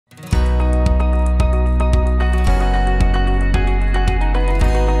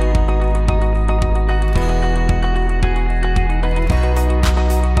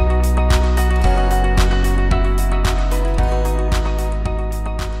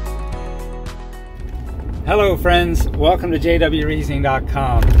Hello friends, welcome to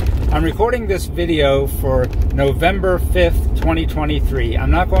jwreasoning.com. I'm recording this video for November 5th, 2023. I'm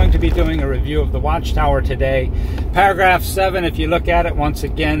not going to be doing a review of the Watchtower today. Paragraph 7, if you look at it, once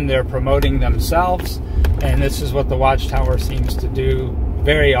again, they're promoting themselves. And this is what the Watchtower seems to do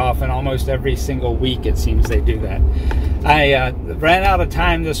very often, almost every single week it seems they do that. I ran out of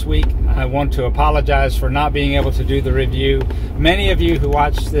time this week. I want to apologize for not being able to do the review. Many of you who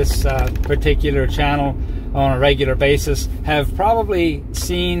watch this particular channel on a regular basis have probably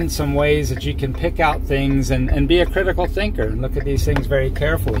seen some ways that you can pick out things and be a critical thinker and look at these things very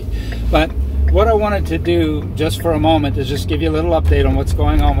carefully. But what I wanted to do just for a moment is just give you a little update on what's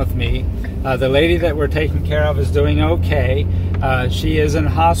going on with me. The lady that we're taking care of is doing okay. She is in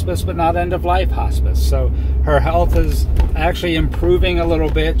hospice, but not end-of-life hospice. So her health is actually improving a little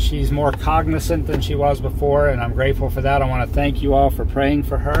bit. She's more cognizant than she was before, and I'm grateful for that. I want to thank you all for praying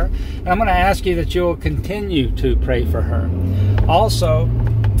for her. And I'm going to ask you that you'll continue to pray for her. Also,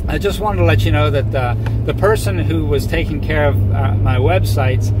 I just wanted to let you know that the person who was taking care of my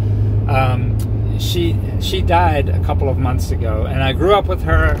websites, she died a couple of months ago, and I grew up with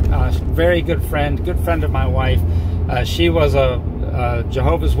her, very good friend of my wife. She was a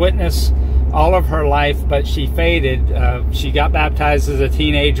Jehovah's Witness all of her life, but she faded. She got baptized as a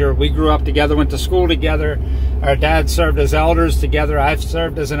teenager. We grew up together, went to school together. Our dad served as elders together. I've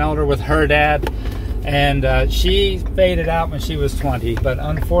served as an elder with her dad, and she faded out when she was 20. But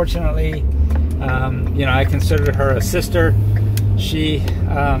unfortunately, you know, I considered her a sister. She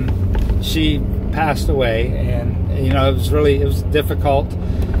passed away, and you know, it was difficult.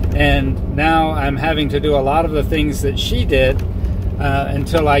 And now I'm having to do a lot of the things that she did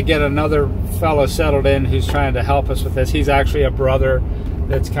until I get another fellow settled in who's trying to help us with this. He's actually a brother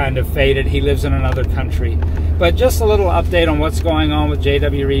that's kind of faded. He lives in another country. But just a little update on what's going on with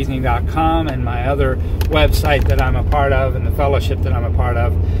jwreasoning.com and my other website that I'm a part of and the fellowship that I'm a part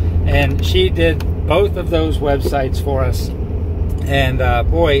of. And she did both of those websites for us. And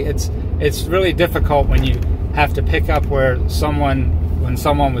boy, it's really difficult when you have to pick up when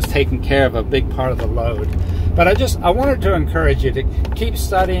someone was taking care of a big part of the load. But I wanted to encourage you to keep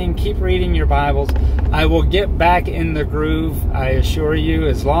studying, keep reading your Bibles. I will get back in the groove, I assure you.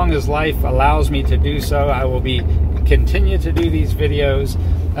 As long as life allows me to do so, I will continue to do these videos.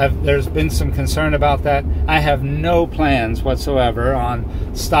 There's been some concern about that. I have no plans whatsoever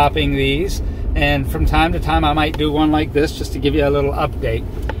on stopping these. And from time to time, I might do one like this just to give you a little update.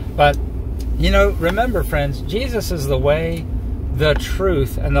 But, you know, remember, friends, Jesus is the way, the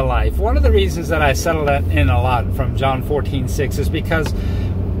truth, and the life. One of the reasons that I settled that in a lot from John 14:6 is because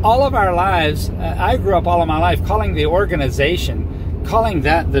all of our lives, I grew up all of my life calling the organization, calling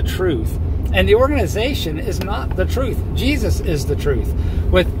that the truth. And the organization is not the truth. Jesus is the truth.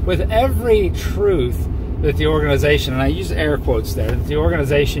 With every truth that the organization, and I use air quotes there, that the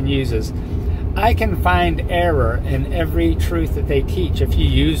organization uses, I can find error in every truth that they teach if you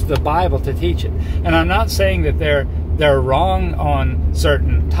use the Bible to teach it. And I'm not saying that they're wrong on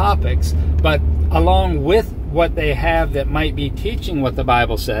certain topics, but along with what they have that might be teaching what the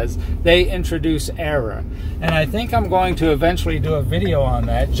Bible says, they introduce error. And I think I'm going to eventually do a video on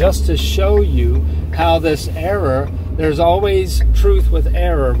that just to show you how this error, there's always truth with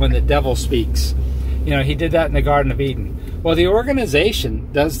error when the devil speaks. You know, he did that in the Garden of Eden. Well, the organization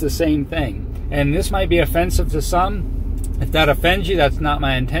does the same thing. And this might be offensive to some. If that offends you, that's not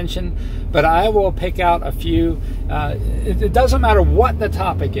my intention. But I will pick out a few. It doesn't matter what the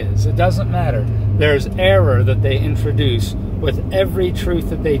topic is. It doesn't matter. There's error that they introduce with every truth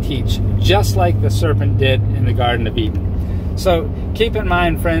that they teach, just like the serpent did in the Garden of Eden. So keep in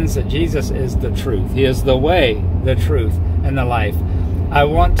mind, friends, that Jesus is the truth. He is the way, the truth, and the life. I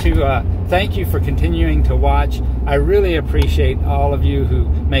want to thank you for continuing to watch. I really appreciate all of you who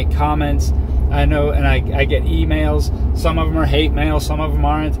make comments. I know, and I get emails. Some of them are hate mail, some of them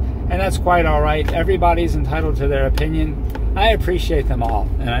aren't, and that's quite all right. Everybody's entitled to their opinion. I appreciate them all,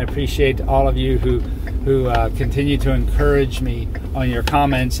 and I appreciate all of you who continue to encourage me on your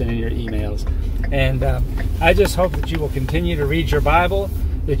comments and in your emails. And I just hope that you will continue to read your Bible,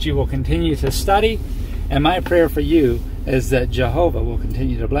 that you will continue to study, and my prayer for you is that Jehovah will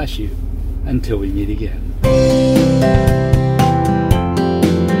continue to bless you until we meet again.